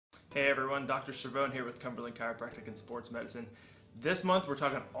Hey everyone, Dr. Cervone here with Cumberland Chiropractic and Sports Medicine. This month we're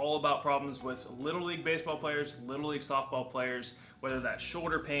talking all about problems with Little League baseball players, Little League softball players, whether that's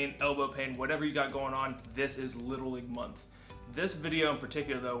shoulder pain, elbow pain, whatever you got going on, this is Little League month. This video in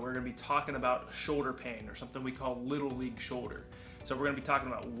particular though, we're going to be talking about shoulder pain or something we call Little League shoulder. So we're going to be talking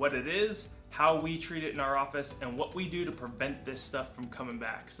about what it is, how we treat it in our office, and what we do to prevent this stuff from coming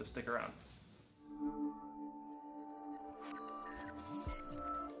back, so stick around.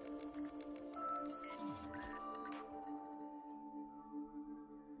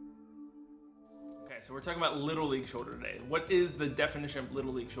 So we're talking about Little League shoulder today. What is the definition of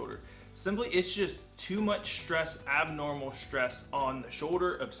Little League shoulder? Simply, it's just too much stress, abnormal stress on the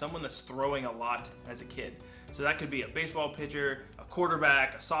shoulder of someone that's throwing a lot as a kid. So that could be a baseball pitcher, a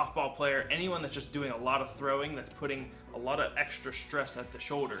quarterback, a softball player, anyone that's just doing a lot of throwing that's putting a lot of extra stress at the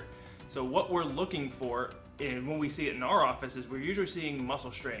shoulder. So what we're looking for, and when we see it in our office, is we're usually seeing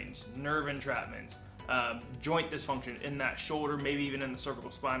muscle strains, nerve entrapments, joint dysfunction in that shoulder, maybe even in the cervical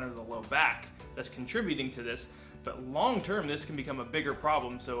spine or the low back that's contributing to this. But long term, this can become a bigger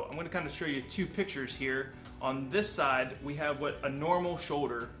problem. So I'm going to kind of show you two pictures here. On this side, we have what a normal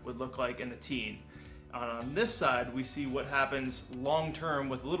shoulder would look like in a teen. On this side, we see what happens long term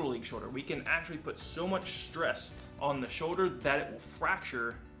with Little League shoulder. We can actually put so much stress on the shoulder that it will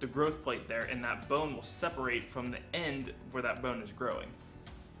fracture the growth plate there, and that bone will separate from the end where that bone is growing.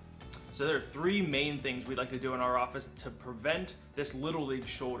 So there are three main things we'd like to do in our office to prevent this Little League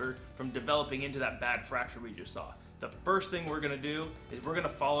shoulder from developing into that bad fracture we just saw. The first thing we're going to do is we're going to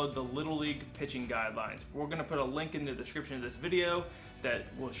follow the Little League pitching guidelines. We're going to put a link in the description of this video that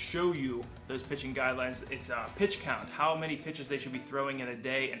will show you those pitching guidelines. It's a pitch count, how many pitches they should be throwing in a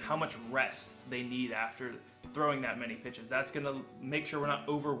day and how much rest they need after throwing that many pitches. That's going to make sure we're not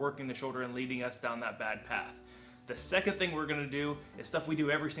overworking the shoulder and leading us down that bad path. The second thing we're going to do is stuff we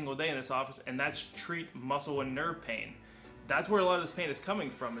do every single day in this office, and that's treat muscle and nerve pain. That's where a lot of this pain is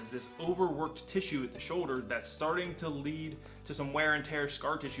coming from, is this overworked tissue at the shoulder that's starting to lead to some wear and tear,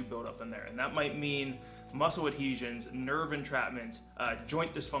 scar tissue buildup in there. And that might mean muscle adhesions, nerve entrapments,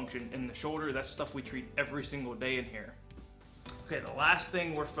 joint dysfunction in the shoulder. That's stuff we treat every single day in here. Okay, the last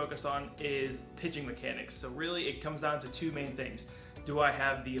thing we're focused on is pitching mechanics. So really it comes down to two main things. Do I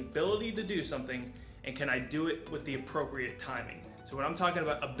have the ability to do something, and can I do it with the appropriate timing? So when I'm talking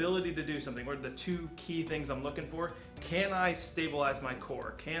about ability to do something, what are the two key things I'm looking for? Can I stabilize my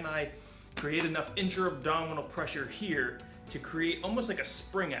core? Can I create enough intra-abdominal pressure here to create almost like a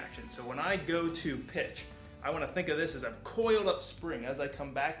spring action? So when I go to pitch, I want to think of this as a coiled up spring. As I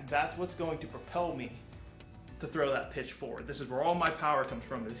come back, that's what's going to propel me to throw that pitch forward. This is where all my power comes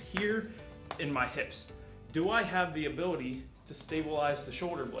from, is here in my hips. Do I have the ability to stabilize the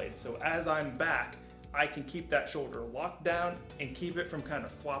shoulder blade? So as I'm back, I can keep that shoulder locked down and keep it from kind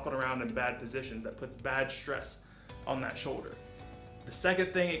of flopping around in bad positions that puts bad stress on that shoulder. The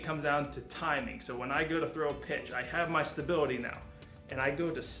second thing, it comes down to timing. So when I go to throw a pitch, I have my stability now, and I go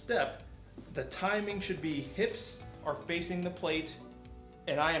to step, the timing should be hips are facing the plate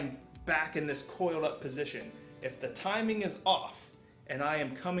and I am back in this coiled up position. If the timing is off and I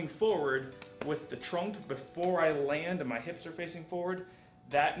am coming forward with the trunk before I land and my hips are facing forward,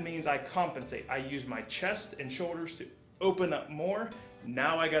 that means I compensate. I use my chest and shoulders to open up more.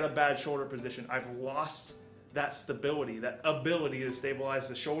 Now I got a bad shoulder position. I've lost that stability, that ability to stabilize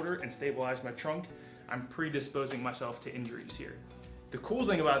the shoulder and stabilize my trunk. I'm predisposing myself to injuries here. The cool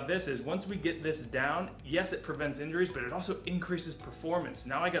thing about this is once we get this down, yes, it prevents injuries, but it also increases performance.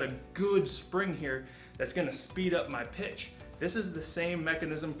 Now I got a good spring here that's gonna speed up my pitch. This is the same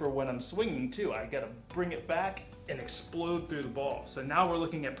mechanism for when I'm swinging too. I gotta bring it back and explode through the ball. So now we're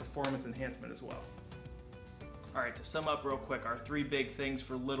looking at performance enhancement as well. All right, to sum up real quick, our three big things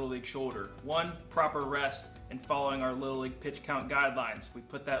for Little League shoulder. One, proper rest and following our Little League pitch count guidelines. We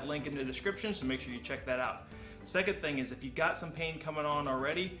put that link in the description, so make sure you check that out. Second thing is if you got some pain coming on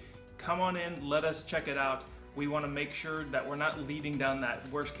already, come on in, let us check it out. We wanna make sure that we're not leading down that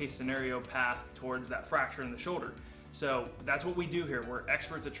worst case scenario path towards that fracture in the shoulder. So that's what we do here. We're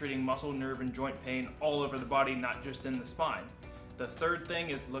experts at treating muscle, nerve, and joint pain all over the body, not just in the spine. The third thing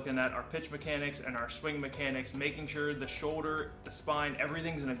is looking at our pitch mechanics and our swing mechanics, making sure the shoulder, the spine,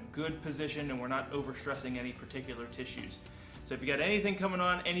 everything's in a good position and we're not overstressing any particular tissues. So if you got anything coming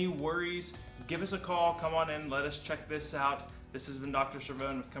on, any worries, give us a call, come on in, let us check this out. This has been Dr.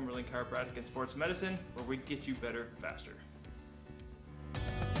 Cervone with Cumberland Chiropractic and Sports Medicine, where we get you better faster.